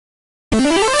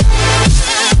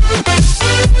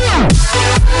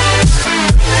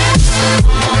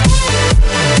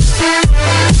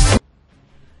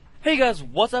Hey guys,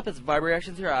 what's up? It's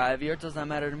Reactiionz here. IIVR, it does not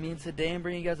matter to me. And today I'm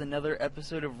bringing you guys another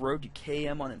episode of Road to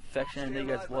KEM on Infection. I know you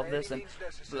guys love this, and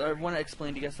I want to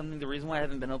explain to you guys something. The reason why I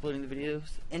haven't been uploading the videos,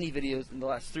 any videos, in the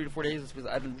last 3 to 4 days is because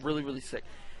I've been really sick,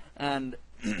 and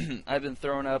I've been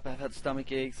throwing up. I've had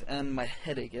stomach aches and my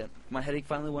headache. My headache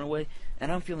finally went away, and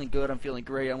I'm feeling good. I'm feeling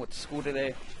great. I went to school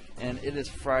today, and it is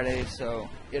Friday, so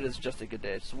it is just a good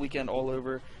day. It's the weekend all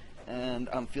over, and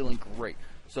I'm feeling great.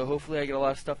 So hopefully I get a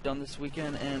lot of stuff done this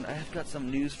weekend, and I have got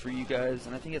some news for you guys,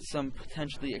 and I think it's some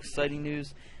potentially exciting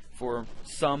news for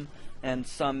some, and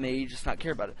some may just not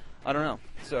care about it. I don't know.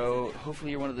 So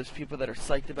hopefully you're one of those people that are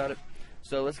psyched about it.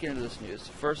 So let's get into this news.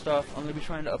 First off, I'm going to be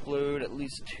trying to upload at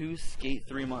least 2 Skate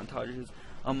 3 montages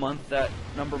a month. That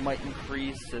number might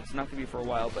increase. It's not going to be for a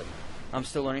while, but I'm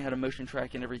still learning how to motion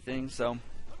track and everything. So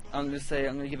I'm going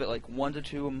to give it like 1 to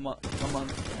 2 a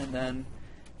month, and then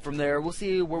from there we'll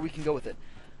see where we can go with it.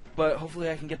 But hopefully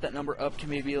I can get that number up to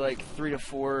maybe like 3 to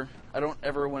 4. I don't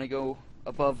ever want to go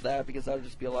above that because that would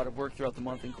just be a lot of work throughout the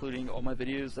month, including all my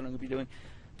videos that I'm going to be doing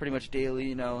pretty much daily.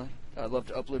 You know, I love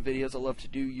to upload videos. I love to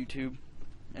do YouTube,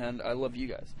 and I love you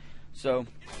guys. So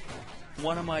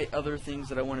one of my other things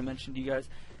that I want to mention to you guys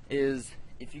is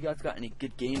if you guys got any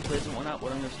good gameplays and whatnot,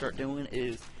 what I'm going to start doing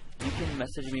is you can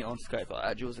message me on Skype. I'll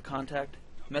add you as a contact.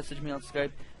 Message me on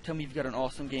Skype, tell me you've got an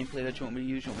awesome gameplay that you want me to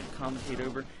use, you want me to commentate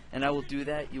over, and I will do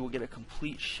that. You will get a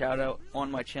complete shout out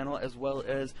on my channel as well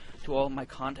as to all of my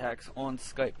contacts on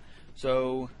Skype.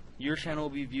 So your channel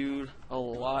will be viewed a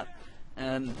lot,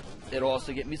 and it'll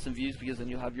also get me some views because then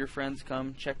you'll have your friends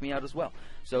come check me out as well.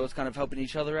 So it's kind of helping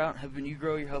each other out, helping you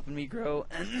grow, you're helping me grow.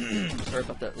 Sorry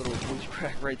about that little voice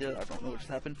crack right there, I don't know what just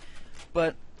happened,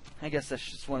 but I guess that's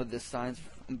just one of the signs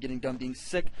I'm getting done being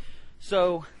sick.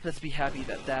 So let's be happy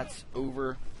that that's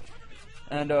over.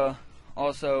 And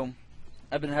also,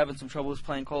 I've been having some troubles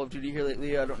playing Call of Duty here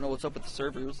lately. I don't know what's up with the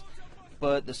servers,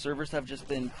 but the servers have just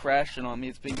been crashing on me.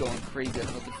 It's been going crazy. I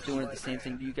don't know if it's doing the same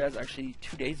thing to you guys. Actually,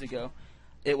 2 days ago,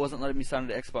 it wasn't letting me sign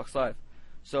into Xbox Live.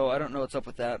 So I don't know what's up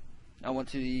with that. I went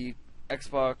to the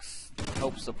Xbox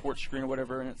help support screen or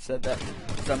whatever, and it said that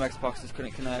some Xboxes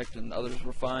couldn't connect and others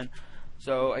were fine.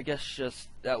 So I guess just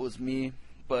that was me.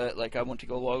 But like I went to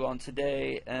go log on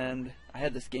today, and I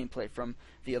had this gameplay from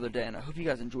the other day, and I hope you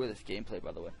guys enjoy this gameplay,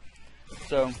 by the way.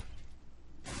 So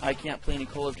I can't play any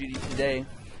Call of Duty today,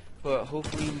 but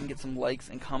hopefully we can get some likes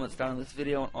and comments down in this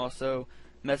video, and also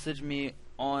message me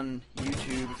on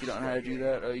YouTube if you don't know how to do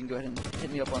that. Or you can go ahead and hit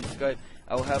me up on Skype.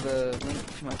 I will have a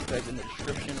link to my Skype in the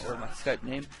description, or my Skype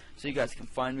name, so you guys can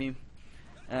find me.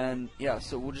 And yeah,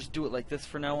 so we'll just do it like this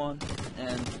for now on.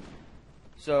 And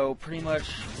so pretty much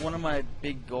one of my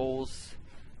big goals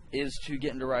is to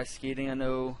get into rice skating. I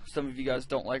know some of you guys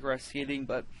don't like rice skating,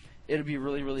 but it'll be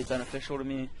really beneficial to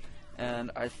me,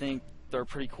 and I think they're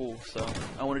pretty cool. So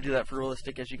I want to do that for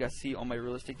realistic, as you guys see on my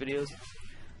realistic videos.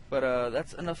 But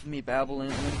that's enough of me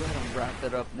babbling. I'm going to go ahead and wrap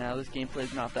that up now. This gameplay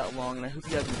is not that long, and I hope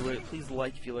you guys enjoyed it. Please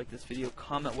like if you like this video.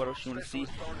 Comment what else you want to see.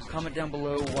 Comment down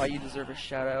below why you deserve a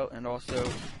shout out, and also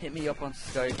hit me up on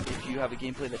Skype if you have a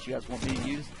gameplay that you guys want me to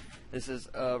use. This is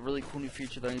a really cool new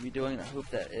feature that I'm going to be doing, and I hope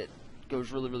that it goes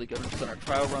really good. I'm just on a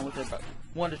trial run with it about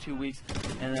 1 to 2 weeks,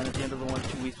 and then at the end of the 1 to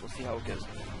 2 weeks, we'll see how it goes.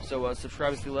 So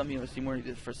subscribe if you love me. You'll see more of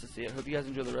you the first to see it. I hope you guys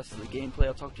enjoy the rest of the gameplay.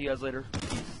 I'll talk to you guys later.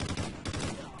 Peace.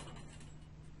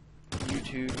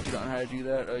 YouTube, if you don't know how to do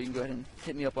that, you can go ahead and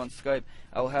hit me up on Skype.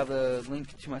 I will have a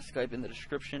link to my Skype in the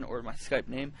description, or my Skype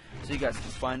name, so you guys can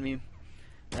find me.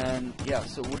 And yeah,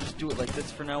 so we'll just do it like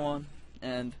this for now on.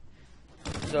 And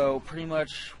so pretty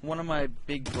much one of my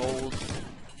big goals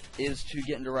is to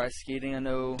get into rice skating. I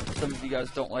know some of you guys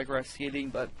don't like rice skating,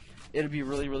 but it'll be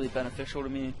really beneficial to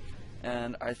me,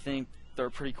 and I think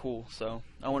they're pretty cool. So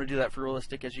I want to do that for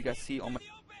realistic, as you guys see on my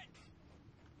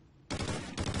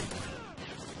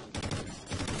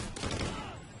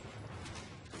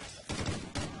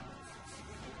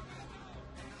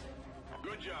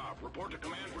Good job. Report to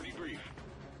command for debrief.